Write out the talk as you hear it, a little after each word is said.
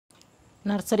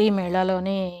Nursery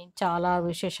మేళాలోని చాలా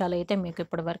విశేషాలైతే మీకు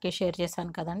ఇప్పటివరకే share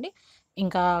చేశాను కదండీ.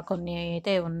 ఇంకా కొన్ని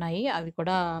అయితే ఉన్నాయి. అవి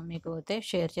కూడా మీకు అయితే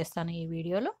షేర్ చేస్తాను ఈ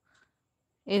వీడియోలో.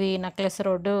 ఇది నెక్లెస్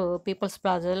రోడ్డు పీపుల్స్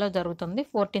ప్లాజాలో జరుగుతుంది.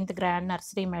 14th గ్రాండ్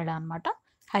నర్సరీ మేళా అనమాట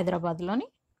హైదరాబాద్‌లోని.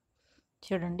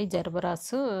 చూడండి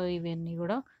జర్బరాసు ఇవన్నీ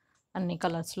గూడా అన్ని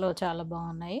కలర్స్‌లో చాలా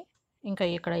బాగున్నాయి. ఇంకా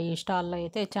ఇక్కడ ఈ స్టాల్‌లో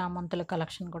అయితే చామంతుల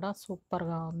కలెక్షన్ కూడా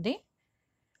సూపర్‌గా ఉంది.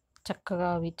 చక్కగా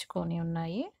విచ్చుకొని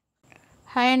ఉన్నాయి.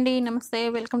 హాయ్ అండి. నమస్తే.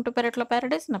 వెల్కమ్ టు పెరట్లో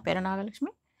ప్యారడైస్. నా పేరు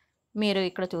నాగలక్ష్మి. మీరు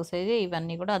ఇక్కడ చూసేది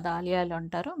ఇవన్నీ కూడా దాలియాలు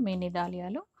అంటారు. మినీ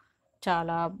దాలియాలు.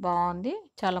 చాలా బావుంది.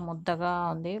 చాలా ముద్దగా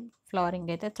ఉంది.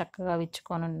 ఫ్లవరింగ్ అయితే చక్కగా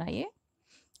విచ్చుకొని ఉన్నాయి.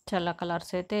 చాలా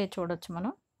కలర్స్ అయితే చూడొచ్చు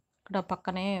మనం. ఇక్కడ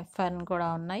పక్కనే ఫెర్న్ కూడా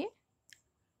ఉన్నాయి.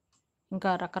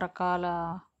 ఇంకా రకరకాల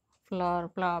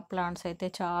ప్లాంట్స్ అయితే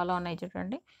చాలా ఉన్నాయి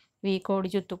చూడండి. ఇవి కోడి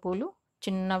జుత్తు పూలు.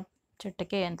 చిన్న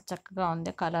చెట్టుకే ఎంత చక్కగా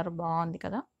ఉంది. కలర్ బావుంది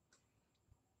కదా!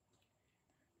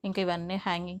 ఇంకా ఇవన్నీ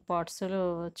హ్యాంగింగ్ పాట్స్‌లు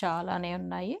చాలానే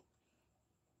ఉన్నాయి.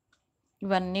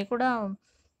 ఇవన్నీ కూడా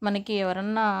మనకి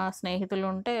ఎవరన్నా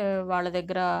స్నేహితులుంటే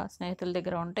స్నేహితుల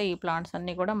దగ్గర ఉంటే ఈ ప్లాంట్స్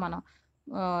అన్నీ కూడా మనం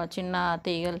చిన్న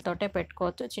తీగలతోటే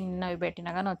పెట్టుకోవచ్చు. చిన్నవి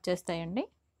పెట్టినా గాని వచ్చేస్తాయండి.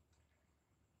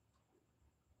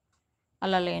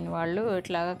 అలా లేని వాళ్ళు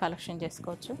ఇట్లాగా కలెక్షన్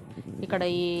చేసుకోవచ్చు. ఇక్కడ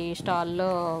ఈ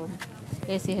స్టాల్‌లో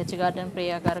ఏసీహెచ్ గార్డెన్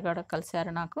ప్రియా గారు కూడా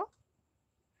కలిసారు నాకు.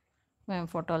 మేము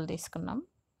ఫోటోలు తీసుకున్నాం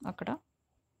అక్కడ.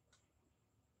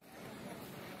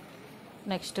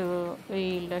 నెక్స్ట్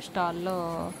వీళ్ళ స్టాల్లో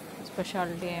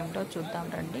స్పెషాలిటీ ఏమిటో చూద్దాం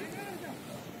రండి.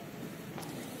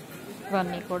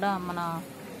 ఇవన్నీ కూడా మన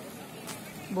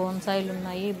బోన్సాయిలు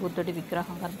ఉన్నాయి. బుద్ధుడి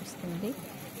విగ్రహం కనిపిస్తుంది.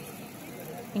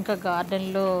 ఇంకా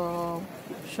గార్డెన్లో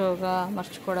షోగా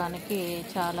అమర్చుకోవడానికి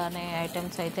చాలానే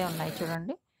ఐటమ్స్ అయితే ఉన్నాయి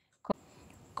చూడండి.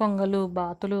 కొంగలు,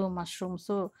 బాతులు,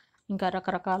 మష్రూమ్స్, ఇంకా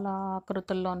రకరకాల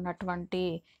ఆకృతుల్లో ఉన్నటువంటి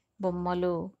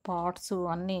బొమ్మలు, పాట్స్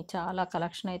అన్నీ చాలా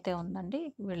కలెక్షన్ అయితే ఉందండి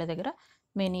వీళ్ళ దగ్గర.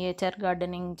 మినియేచర్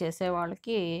గార్డెనింగ్ చేసే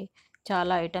వాళ్ళకి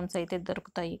చాలా ఐటమ్స్ అయితే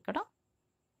దొరుకుతాయి ఇక్కడ.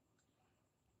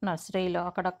 నర్సరీలో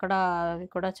అక్కడక్కడ అవి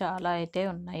కూడా చాలా అయితే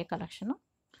ఉన్నాయి కలెక్షను.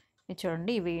 ఇది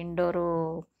చూడండి. ఇవి ఇండోరు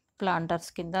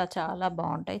ప్లాంటర్స్ కింద చాలా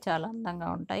బావుంటాయి. చాలా అందంగా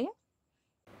ఉంటాయి.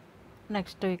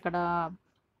 నెక్స్ట్ ఇక్కడ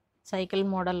సైకిల్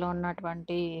మోడల్‌లో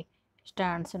ఉన్నటువంటి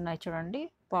స్టాండ్స్ ఉన్నాయి చూడండి.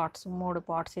 3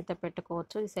 పాట్స్ అయితే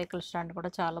పెట్టుకోవచ్చు. ఈ సైకిల్ స్టాండ్ కూడా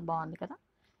చాలా బాగుంది కదా!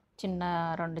 చిన్న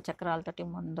 2 చక్రాలతోటి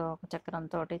ముందు ఒక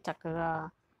చక్రంతోటి చక్కగా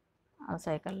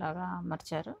సైకిల్ లాగా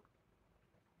అమర్చారు.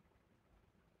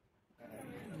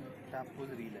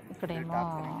 ఇక్కడేమో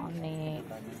అన్ని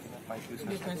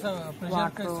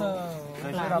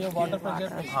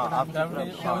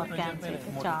షవర్ క్యాన్స్ అయితే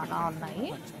చాలా ఉన్నాయి.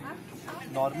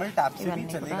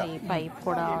 ఇవన్నీ కూడా ఈ పైప్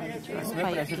కూడా ఉంది చూడండి.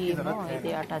 పైప్కి ఏమో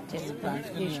ఇది అటాచ్ చేసుకుని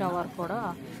ఈ షవర్ కూడా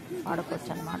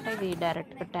వాడుకోవచ్చు అనమాట. ఇది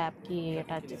డైరెక్ట్గా ట్యాప్కి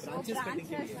అటాచ్ చేసుకోవచ్చు.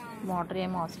 మోటార్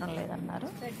ఏమో అవసరం లేదన్నారు.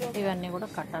 ఇవన్నీ కూడా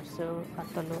కట్టర్స్,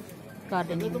 కత్తులు,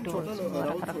 గార్డెనింగ్ టూల్స్,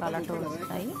 రకరకాల టూల్స్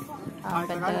ఉన్నాయి.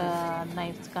 పెద్ద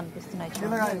నైఫ్స్ కనిపిస్తున్నాయి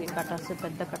చూడండి. ఇవి కట్టర్స్,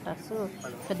 పెద్ద కట్టర్స్,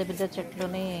 పెద్ద పెద్ద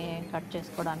చెట్లుని కట్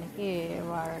చేసుకోవడానికి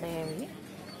వాడేవి.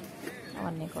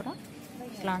 అవన్నీ కూడా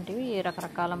ఇట్లాంటివి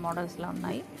రకరకాల మోడల్స్లో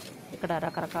ఉన్నాయి. ఇక్కడ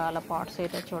రకరకాల పాట్స్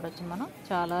అయితే చూడొచ్చు మనం.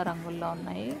 చాలా రంగుల్లో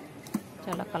ఉన్నాయి.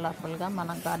 చాలా కలర్ఫుల్గా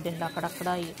మన గార్డెన్లో అక్కడక్కడ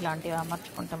ఇట్లాంటివి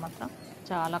అమర్చుకుంటే మాత్రం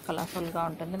చాలా కలర్ఫుల్గా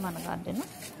ఉంటుంది మన గార్డెన్.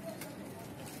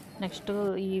 నెక్స్ట్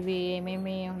ఇవి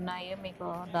ఏమేమి ఉన్నాయో మీకు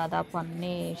దాదాపు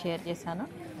అన్నీ షేర్ చేశాను.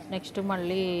 నెక్స్ట్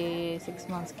మళ్ళీ 6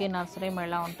 monthsకి నర్సరీ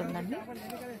మేళా ఉంటుందండి.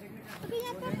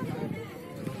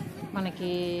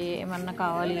 మనకి ఏమన్నా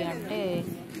కావాలి అంటే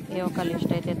ఏ ఒక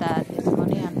లిస్ట్ అయితే తయారు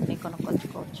చేసుకొని అన్నీ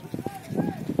కొనుక్కొచ్చుకోవచ్చు.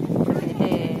 ఇప్పుడైతే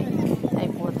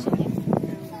అయిపోవచ్చింది.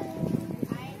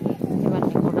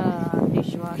 ఇవన్నీ కూడా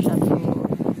డిష్ వాషర్లు,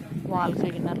 వాల్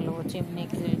క్లీనర్లు, చిమ్నీ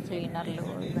క్లీనర్లు,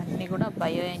 ఇవన్నీ కూడా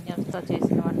బయో ఇంజన్స్తో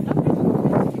చేసినవంట.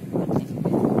 ఇవన్నీ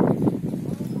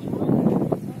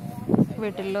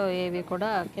వీటిల్లో ఏవి కూడా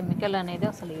కెమికల్ అనేది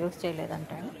అసలు యూజ్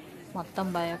చేయలేదంటాడు. మొత్తం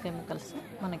బయోకెమికల్స్,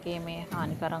 మనకేమీ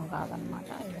హానికరం కాదనమాట.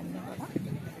 ఇవన్నీ కూడా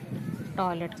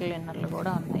టాయిలెట్ క్లీనర్లు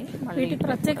కూడా ఉన్నాయి. మళ్ళీ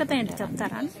ప్రత్యేకత ఏంటి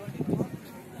చెప్తారా?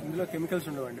 ఇందులో కెమికల్స్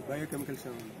ఉండవండి, బయో కెమికల్స్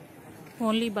ఉండవు.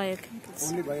 Only biochemicals,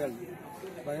 only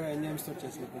bio enzymes తో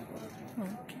చేసిన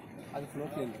ప్రోడక్ట్. అది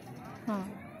ఫ్లోర్ క్లీనర్,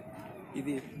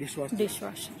 ఇది dish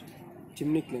washer,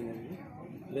 chimney cleaner,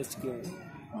 dust cleaner,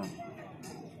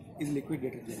 ఇది లిక్విడ్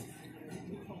డిటర్జెంట్,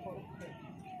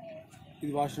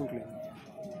 ఇది వాష్రూమ్ క్లీనర్,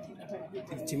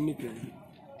 ఇది చిమ్నీ క్లీనర్,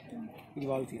 ఇది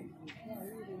వాల్ క్లీనర్,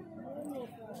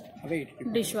 అవే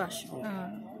డిష్ వాష్.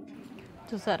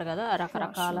 చూసారు కదా,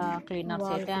 రకరకాల క్లీనర్స్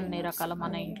అయితే అన్ని రకాల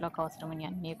మన ఇంట్లోకి అవసరమైన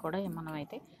అన్నీ కూడా మనం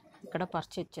అయితే ఇక్కడ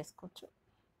పర్చేజ్ చేసుకోవచ్చు.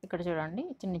 ఇక్కడ చూడండి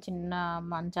చిన్న చిన్న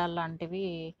మంచాలు లాంటివి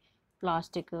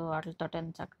ప్లాస్టిక్ వాటితో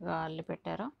చక్కగా అల్లి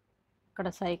పెట్టారు. ఇక్కడ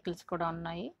సైకిల్స్ కూడా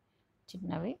ఉన్నాయి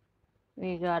చిన్నవి.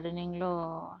 ఇవి గార్డెనింగ్లో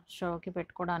షోకి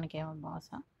పెట్టుకోవడానికి ఏమో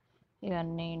బహుశా.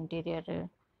 ఇవన్నీ interior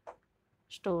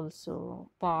stools,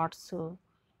 pots,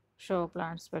 show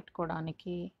plants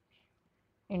పెట్టుకోవడానికి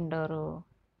ఇండోరు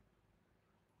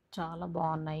చాలా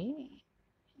బాగున్నాయి.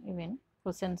 ఈవెన్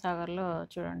హుస్సేన్ సాగర్లో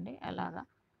చూడండి ఎలాగా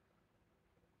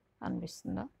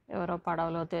అనిపిస్తుందో. ఎవరో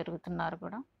పడవలో తిరుగుతున్నారు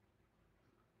కూడా.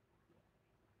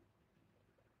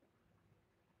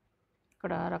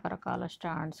 ఇక్కడ రకరకాల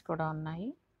స్టాండ్స్ కూడా ఉన్నాయి.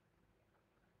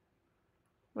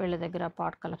 వీళ్ళ దగ్గర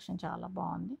పాట్ కలెక్షన్ చాలా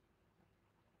బాగుంది.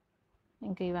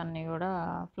 ఇంకా ఇవన్నీ కూడా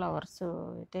ఫ్లవర్స్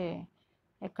అయితే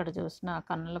ఎక్కడ చూసినా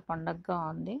కన్నుల పండగగా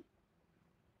ఉంది.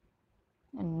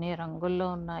 ఎన్ని రంగుల్లో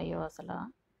ఉన్నాయో అసలు.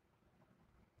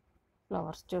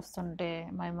 ఫ్లవర్స్ చూస్తుంటే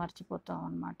మైమర్చిపోతాం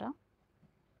అన్నమాట.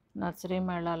 నర్సరీ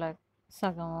మేళాల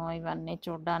సగం ఇవన్నీ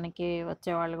చూడడానికి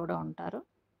వచ్చేవాళ్ళు కూడా ఉంటారు.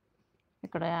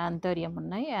 ఇక్కడ యాంథోరియం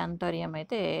ఉన్నాయి. యాంథోరియం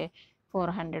అయితే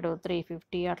 400,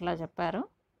 350 అట్లా చెప్పారు.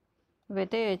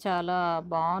 ఇవైతే చాలా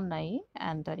బాగున్నాయి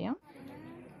యాంథోరియం.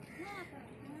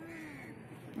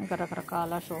 ఇంకా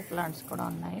రకరకాల షో ప్లాంట్స్ కూడా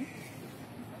ఉన్నాయి.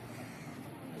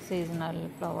 సీజనల్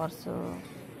ఫ్లవర్స్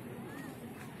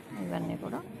ఇవన్నీ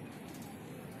కూడా.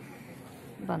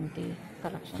 బంతి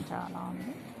కలెక్షన్ చాలా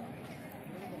ఉంది.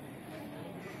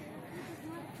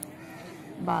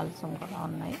 బాల్సమ్ కూడా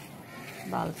ఉన్నాయి.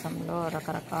 బాల్సంలో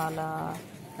రకరకాల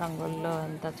రంగుల్లో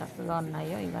ఎంత చక్కగా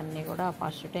ఉన్నాయో. ఇవన్నీ కూడా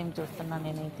ఫస్ట్ టైం చూస్తున్నాను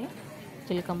నేనైతే.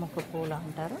 చిలక ముక్కు పూలు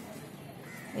అంటారు.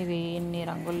 ఇవి ఇన్ని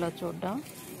రంగుల్లో చూడడం.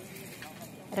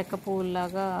 రెక్క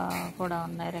పువ్వులాగా కూడా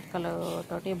ఉన్నాయి.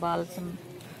 రెక్కలతోటి బాల్సమ్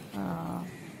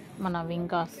మన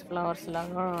వింకాస్ ఫ్లవర్స్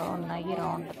లాగా ఉన్నాయి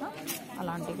రౌండ్గా.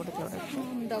 అలాంటివి కూడా చూడొచ్చు.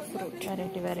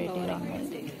 వెరైటీగా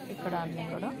ఉన్నాయి ఇక్కడ అన్నీ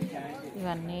కూడా.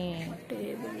 ఇవన్నీ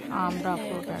ఆమ్రా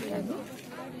ఫ్రూట్ అంటండి.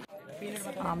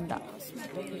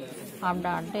 ఆమ్డా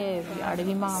అంటే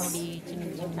అడవి మామిడి చిన్న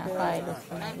చిన్న కాయలు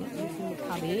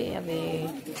వస్తున్నాయి. అవి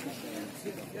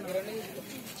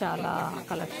చాలా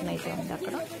కలెక్షన్ అయితే ఉంది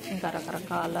అక్కడ. ఇంకా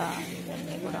రకరకాల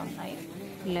ఇవన్నీ కూడా ఉన్నాయి.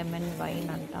 లెమన్ వైన్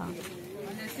అంట.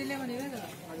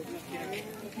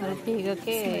 మరి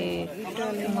తీగకే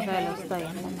నిమ్మకాయలు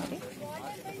వస్తాయన్న మరి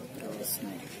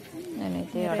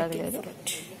నేనైతే అడగలేదు.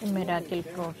 మిరాకిల్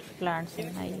ఫ్రూట్ ప్లాంట్స్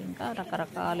ఉన్నాయి. ఇంకా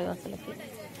రకరకాలు. అసలుకి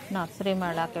నర్సరీ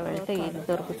మేళాకి వెళ్తే ఇది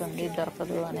దొరుకుతుంది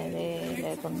దొరకదు అనేది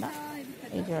లేకుండా.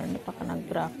 ఇది చూడండి పక్కన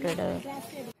గ్రాఫ్టెడ్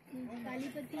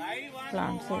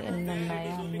ప్లాంట్స్ ఎన్ని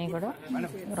ఉన్నాయో అన్నీ కూడా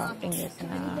గ్రాఫ్టింగ్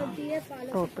చేసిన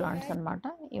ఫ్రూట్ ప్లాంట్స్ అన్నమాట.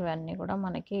 ఇవన్నీ కూడా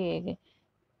మనకి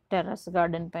టెర్రస్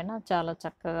గార్డెన్ పైన చాలా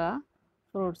చక్కగా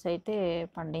ఫ్రూట్స్ అయితే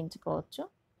పండించుకోవచ్చు.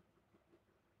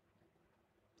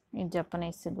 ఈ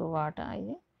జపనీస్ గువాట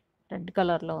ఇది రెడ్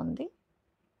కలర్లో ఉంది.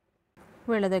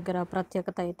 వీళ్ళ దగ్గర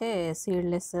ప్రత్యేకత అయితే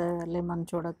సీడ్లెస్ లెమన్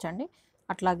చూడొచ్చండి.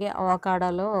 అట్లాగే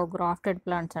అవకాడోలో గ్రాఫ్టెడ్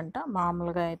ప్లాంట్స్ అంట.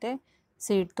 మామూలుగా అయితే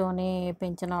సీడ్తోని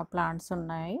పెంచిన ప్లాంట్స్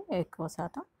ఉన్నాయి ఎక్కువ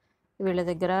శాతం. వీళ్ళ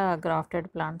దగ్గర గ్రాఫ్టెడ్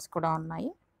ప్లాంట్స్ కూడా ఉన్నాయి.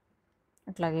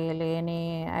 అట్లాగే లేని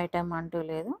ఐటెం అంటూ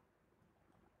లేదు.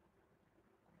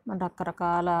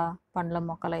 రకరకాల పండ్ల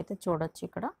మొక్కలు అయితే చూడొచ్చు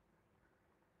ఇక్కడ.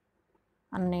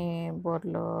 అన్ని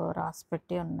బోర్డులో రాసి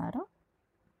పెట్టి ఉన్నారు.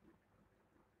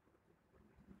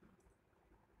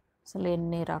 అసలు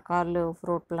ఎన్ని రకాలు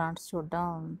ఫ్రూట్ ప్లాంట్స్ చూడడం.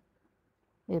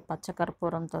 ఇది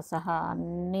పచ్చకర్పూరంతో సహా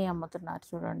అన్నీ అమ్ముతున్నారు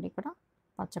చూడండి ఇక్కడ.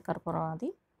 పచ్చకర్పూరం అది.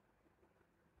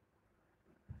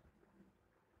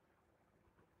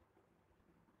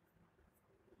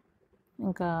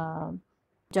 ఇంకా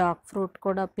జాక్ ఫ్రూట్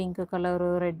కూడా పింక్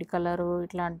కలరు, రెడ్ కలరు,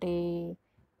 ఇట్లాంటి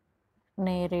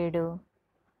నేరేడు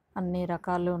అన్ని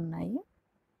రకాలు ఉన్నాయి.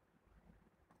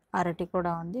 అరటి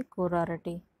కూడా ఉంది. కూర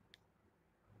అరటి,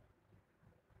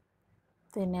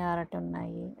 తినే అరటి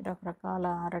ఉన్నాయి. రకరకాల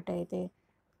అరటి అయితే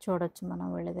చూడొచ్చు మనం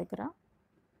వీళ్ళ దగ్గర.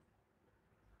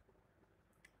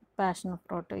 ప్యాషన్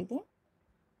ఫ్రూట్ ఇది.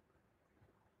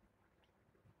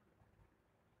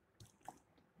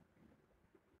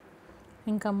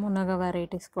 ఇంకా మునగ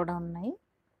వెరైటీస్ కూడా ఉన్నాయి.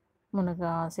 మునగ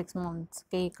 6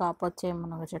 monthsకి కాపు వచ్చే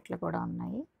మునగ చెట్లు కూడా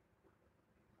ఉన్నాయి.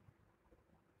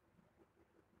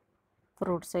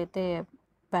 ఫ్రూట్స్ అయితే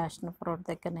ప్యాషన్ ఫ్రూట్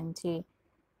దగ్గర నుంచి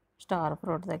స్టార్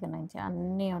ఫ్రూట్ దగ్గర నుంచి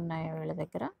అన్నీ ఉన్నాయి వీళ్ళ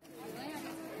దగ్గర.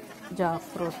 జాక్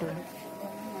ఫ్రూట్,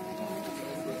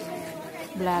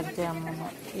 బ్లాక్ జామున్,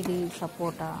 ఇది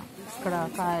సపోటా. ఇక్కడ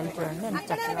కాయలు చూడండి ఎంత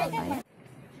చక్కగా ఉన్నాయి.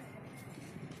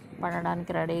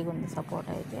 పడడానికి రెడీగా ఉంది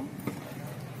సపోటా అయితే.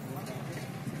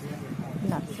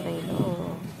 నర్సరీలో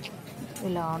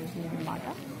ఇలా ఉంటుంది అన్నమాట.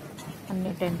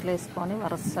 అన్ని టెంట్లు వేసుకొని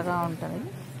వరుసగా ఉంటుంది.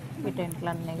 ఈ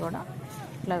టెంట్లన్నీ కూడా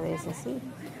ఇట్లా వేసేసి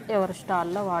ఎవరి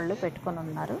స్టాల్లో వాళ్ళు పెట్టుకొని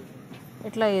ఉన్నారు.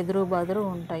 ఇట్లా ఎదురు బదురు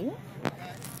ఉంటాయి.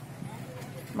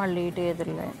 మళ్ళీ ఇటు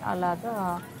ఎదురులే అలాగా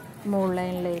 3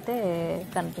 లైన్లు అయితే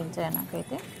కనిపించాయి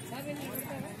నాకైతే.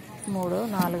 3,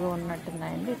 4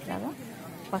 ఉన్నట్టున్నాయండి ఇట్లాగా.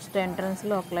 ఫస్ట్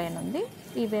ఎంట్రన్స్లో ఒక లైన్ ఉంది.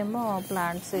 ఇవేమో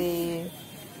ప్లాంట్స్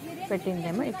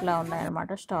పెట్టిందేమో ఇట్లా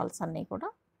ఉన్నాయన్నమాట. స్టాల్స్ అన్నీ కూడా.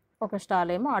 ఒక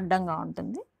స్టాల్ ఏమో అడ్డంగా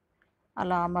ఉంటుంది,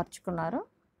 అలా అమర్చుకున్నారు.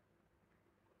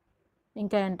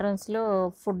 ఇంకా ఎంట్రన్స్లో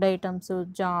ఫుడ్ ఐటమ్స్,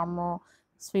 జాము,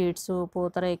 స్వీట్స్,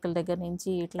 పూతరేకుల దగ్గర నుంచి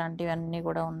ఇట్లాంటివన్నీ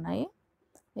కూడా ఉన్నాయి.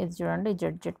 ఇది చూడండి,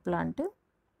 జెడ్ ప్లాంట్,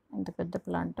 ఎంత పెద్ద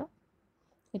ప్లాంట్.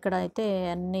 ఇక్కడ అయితే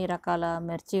అన్ని రకాల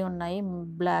మిర్చి ఉన్నాయి.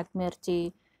 బ్లాక్ మిర్చి,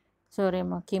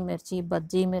 సూర్యముఖి మిర్చి,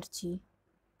 బజ్జీ మిర్చి,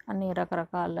 అన్ని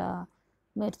రకరకాల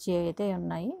మిర్చి అయితే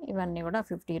ఉన్నాయి. ఇవన్నీ కూడా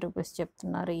 50 రూపీస్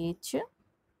చెప్తున్నారు ఈచ్.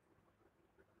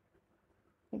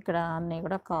 ఇక్కడ అన్నీ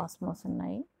కూడా కాస్మోస్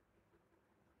ఉన్నాయి.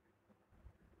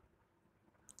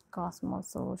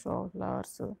 Cosmos, show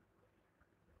flowers,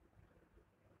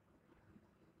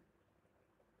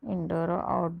 indoor,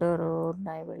 outdoor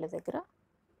ఉన్నాయి వీళ్ళ దగ్గర.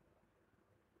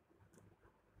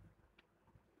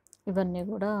 ఇవన్నీ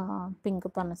కూడా పింక్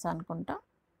పనస అనుకుంటా,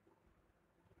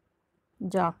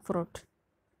 జాక్ ఫ్రూట్.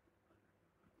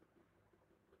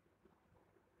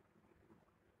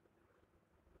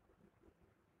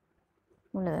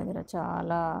 వీళ్ళ దగ్గర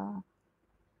చాలా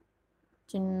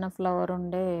చిన్న ఫ్లవర్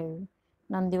ఉండే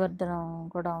నందివర్ధనం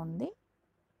కూడా ఉంది.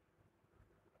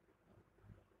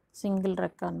 సింగిల్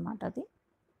రెక్క అన్నమాట అది.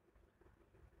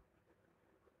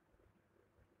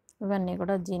 ఇవన్నీ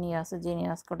కూడా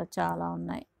జీనియాస్ కూడా చాలా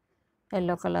ఉన్నాయి.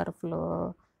 ఎల్లో కలర్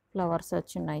ఫ్లవర్స్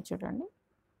వచ్చి ఉన్నాయి చూడండి.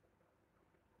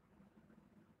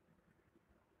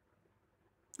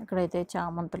 ఇక్కడైతే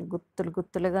చామంతులు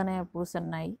గుత్తులుగానే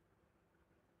పూసున్నాయి.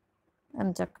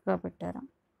 ఎంత చక్కగా పెట్టారు.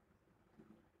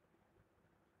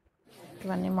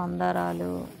 ఇవన్నీ మందారాలు,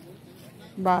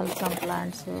 బాల్సమ్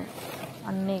ప్లాంట్స్,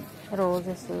 అన్ని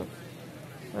రోజెస్.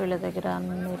 వీళ్ళ దగ్గర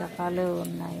అన్ని రకాలు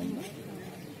ఉన్నాయండి.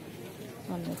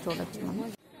 అన్నీ చూడొచ్చు మనం.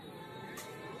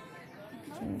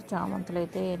 చామంతులు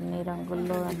అయితే ఎన్ని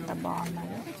రంగుల్లో ఎంత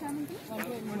బాగున్నాయో.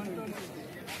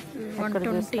 ఎక్కడ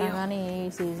చూసినా కానీ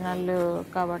సీజనల్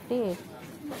కాబట్టి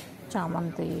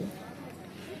చామంతి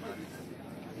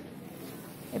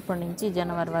ఇప్పటి నుంచి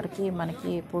జనవరి వరకు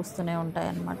మనకి పూస్తూనే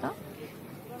ఉంటాయన్నమాట.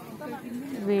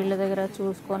 వీళ్ళ దగ్గర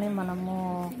చూసుకొని మనము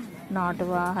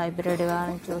నాటువా హైబ్రిడ్గా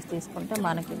అని చూసి తీసుకుంటే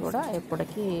మనకి కూడా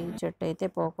ఎప్పటికీ చెట్టు అయితే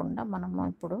పోకుండా మనము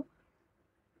ఇప్పుడు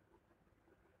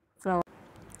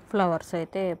ఫ్లవర్స్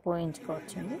అయితే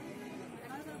పోయించుకోవచ్చండి.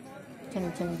 చిన్న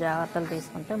చిన్న జాగ్రత్తలు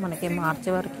తీసుకుంటే మనకి మార్చి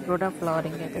వరకు కూడా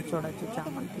ఫ్లవరింగ్ అయితే చూడొచ్చు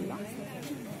చామంతిలో.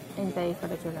 ఇంకా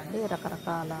ఇక్కడ చూడండి,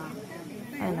 రకరకాల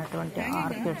అయినటువంటి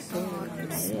ఆర్కిడ్స్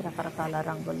ఉన్నాయి, రకరకాల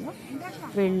రంగుల్లో.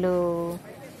 వీళ్ళు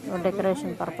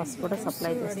డెకరేషన్ పర్పస్ కూడా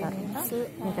సప్లై చేస్తారంట.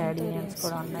 ఇంకా అడీనియమ్స్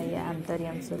కూడా ఉన్నాయి,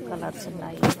 యాంథోరియమ్స్ కలర్స్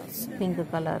ఉన్నాయి. పింక్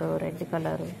కలరు, రెడ్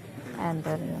కలరు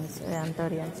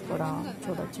యాంథోరియమ్స్ కూడా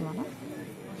చూడొచ్చు మనం.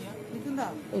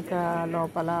 ఇక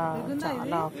లోపల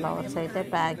చాలా ఫ్లవర్స్ అయితే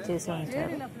ప్యాక్ చేసి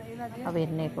ఉంచారు.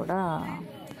 అవన్నీ కూడా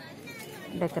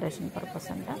డెకరేషన్ పర్పస్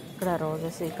అంట. ఇక్కడ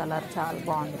రోజెస్ ఈ కలర్ చాలా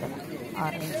బాగుంది కదా,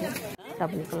 ఆరెంజ్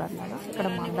డబుల్ కలర్ లాగా. ఇక్కడ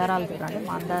మందారాలు చూడండి,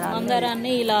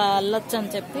 మందారాన్ని ఇలా అల్లొచ్చు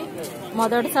అని చెప్పి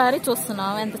మొదటిసారి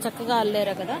చూస్తున్నాం. ఎంత చక్కగా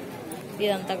అల్లారో కదా.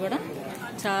 ఇదంతా కూడా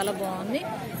చాలా బాగుంది.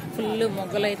 ఫుల్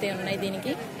మొగ్గలు అయితే ఉన్నాయి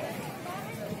దీనికి.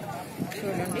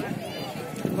 చూడండి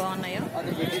బాగున్నాయో.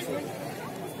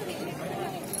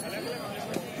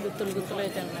 గుత్తులు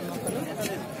అయితే ఉన్నాయి మొక్కలు.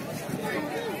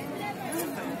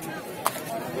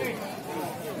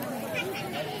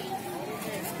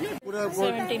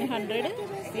 $1,700.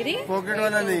 ఇది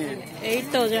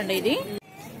 8,000 ఇది.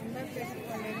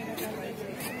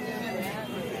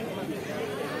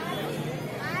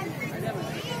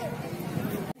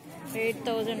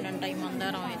 $8,000 అంట ఈ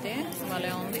మందారం అయితే.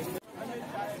 భలే ఉంది.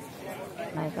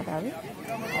 కదా అవి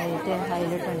అయితే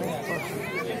హైలైట్ అని చెప్పుకోవచ్చు.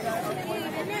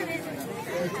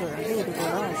 చూడండి, ఇది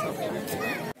కూడా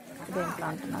ఇదేం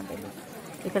ప్లాంట్ నాకు తెలియదు.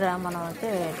 ఇక్కడ మనం అయితే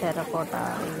టెర్రకోటా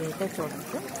ఇవి అయితే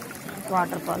చూడచ్చు.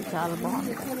 వాటర్ ఫాల్ చాలా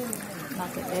బాగుంది,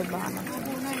 నాకైతే బాగా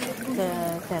నచ్చింది.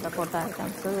 టెర్రకోటా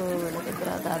ఐటమ్స్ వీళ్ళ దగ్గర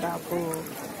దాదాపు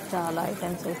చాలా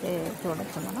ఐటమ్స్ అయితే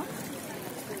చూడొచ్చు మనం.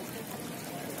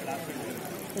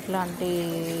 ఇట్లాంటి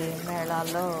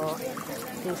మేళాల్లో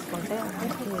తీసుకుంటే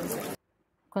మనకి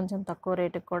కొంచెం తక్కువ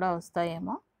రేటుకి కూడా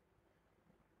వస్తాయేమో.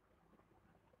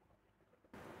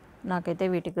 నాకైతే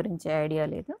వీటి గురించి ఐడియా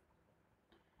లేదు.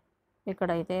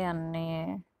 ఇక్కడైతే అన్ని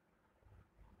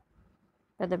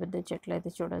పెద్ద పెద్ద చెట్లు అయితే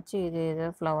చూడొచ్చు. ఇది ఏదో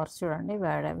ఫ్లవర్స్ చూడండి,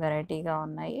 వెరైటీగా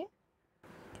ఉన్నాయి.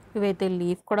 ఇవైతే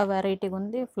లీఫ్ కూడా వెరైటీగా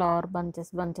ఉంది. ఫ్లవర్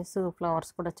బంచెస్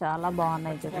ఫ్లవర్స్ కూడా చాలా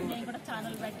బాగున్నాయి చూడండి.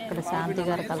 ఇక్కడ శాంతి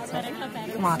గారు కలిసారు,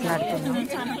 మాట్లాడుతున్నాం.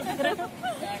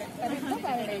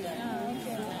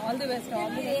 All the best.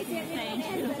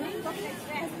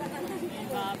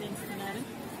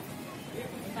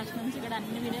 ఫస్ట్ నుంచి ఇక్కడ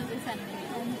అన్ని వీడియోలు చూసాను.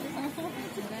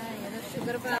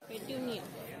 షుగర్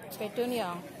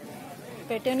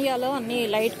పెటూనియాలో అన్ని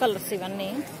లైట్ కలర్స్ ఇవన్నీ.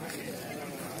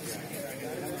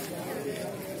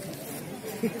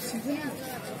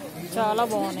 చాలా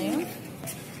బాగున్నాయి.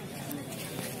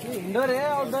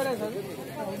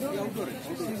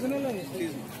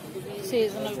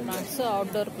 సీజనల్ ప్లాంట్స్,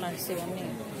 అవుట్డోర్ ప్లాంట్స్ ఇవన్నీ.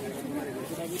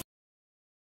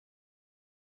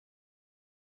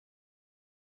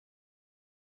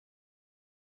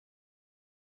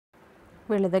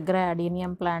 వీళ్ళ దగ్గర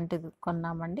అడీనియం ప్లాంట్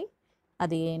కొన్నామండి.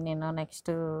 అది నేను నెక్స్ట్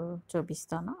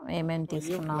చూపిస్తాను ఏమేమి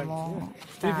తీసుకున్నాము.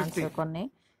 ప్లాంట్స్ కొన్ని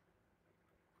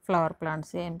ఫ్లవర్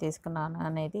ప్లాంట్స్ ఏం తీసుకున్నాను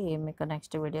అనేది మీకు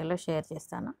నెక్స్ట్ వీడియోలో షేర్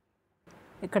చేస్తాను.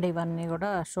 ఇక్కడ ఇవన్నీ కూడా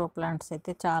షో ప్లాంట్స్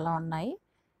అయితే చాలా ఉన్నాయి.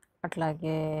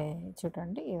 అట్లాగే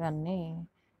చూడండి ఇవన్నీ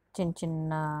చిన్న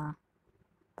చిన్న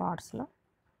పాట్స్లో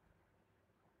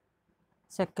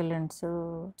సక్యులెంట్స్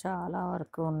చాలా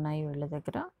వరకు ఉన్నాయి వీళ్ళ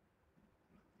దగ్గర.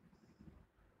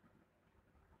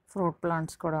 ఫ్రూట్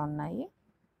ప్లాంట్స్ కూడా ఉన్నాయి,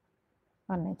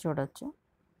 అన్నీ చూడొచ్చు.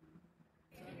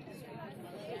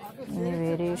 ఎన్ని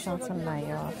వేరియేషన్స్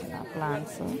ఉన్నాయో అసలు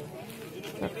ప్లాంట్స్.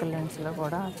 సక్యులెంట్స్లో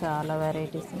కూడా చాలా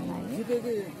వెరైటీస్ ఉన్నాయి.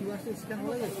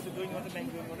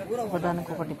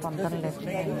 ఒకదానికి ఒకటి పొందడం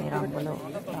లేకుండా రంగులు.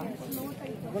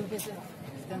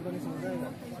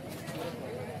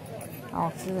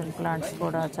 ఆక్సిజన్ ప్లాంట్స్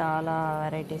కూడా చాలా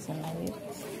వెరైటీస్ ఉన్నాయి.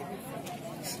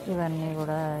 ఇవన్నీ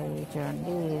కూడా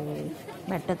చూడండి,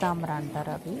 మెట్ట తామర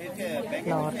అంటారు అవి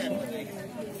ఫ్లవర్స్.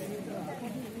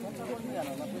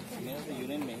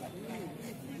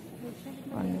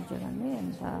 ఇవన్నీ చూడండి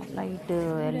ఎంత లైట్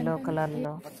ఎల్లో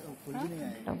కలర్లో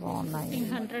బాగున్నాయి.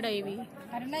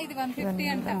 ఇవన్నీ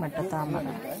మెట్ట తామర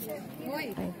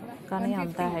కానీ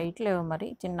అంత హైట్ లేవు, మరి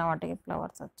చిన్న వాటికి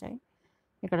ఫ్లవర్స్ వచ్చాయి.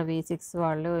 ఇక్కడ V6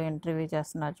 వాళ్ళు ఇంటర్వ్యూ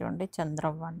చేస్తున్నారు చూడండి.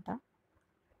 చంద్రవ్వ అంట,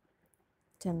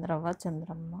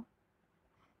 చంద్రమ్మ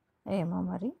ఏమో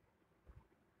మరి.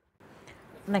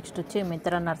 నెక్స్ట్ వచ్చి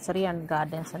మిత్ర నర్సరీ అండ్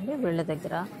గార్డెన్స్ అండి. వీళ్ళ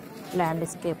దగ్గర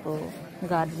ల్యాండ్స్కేపు,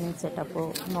 గార్డెనింగ్ సెటప్,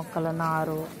 మొక్కల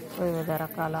నారు, వివిధ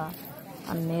రకాల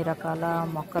అన్ని రకాల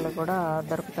మొక్కలు కూడా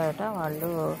దొరుకుతాయట. వాళ్ళు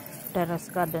టెర్రస్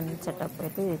గార్డెన్ సెటప్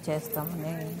అయితే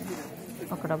చేస్తామని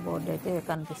అక్కడ బోర్డు అయితే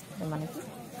కనిపిస్తుంది మనకి.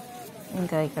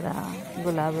 ఇంకా ఇక్కడ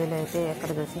గులాబీలు అయితే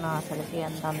ఎక్కడ చూసినా అసలుకి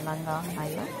ఎంత అందంగా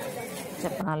ఉన్నాయో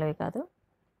చెప్పనాలవి కాదు.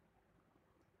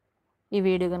 ఈ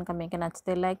వీడియో కనుక మీకు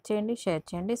నచ్చితే లైక్ చేయండి, షేర్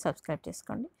చేయండి, సబ్స్క్రైబ్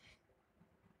చేసుకోండి.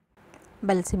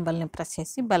 బెల్ సింబల్ని ప్రెస్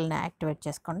చేసి బెల్ని యాక్టివేట్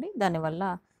చేసుకోండి. దానివల్ల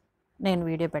నేను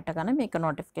వీడియో పెట్టగానే మీకు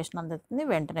నోటిఫికేషన్ అందుతుంది,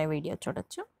 వెంటనే వీడియో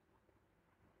చూడొచ్చు.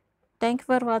 థ్యాంక్ యూ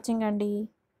ఫర్ వాచింగ్ అండి.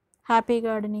 Happy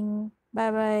gardening.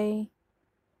 Bye bye.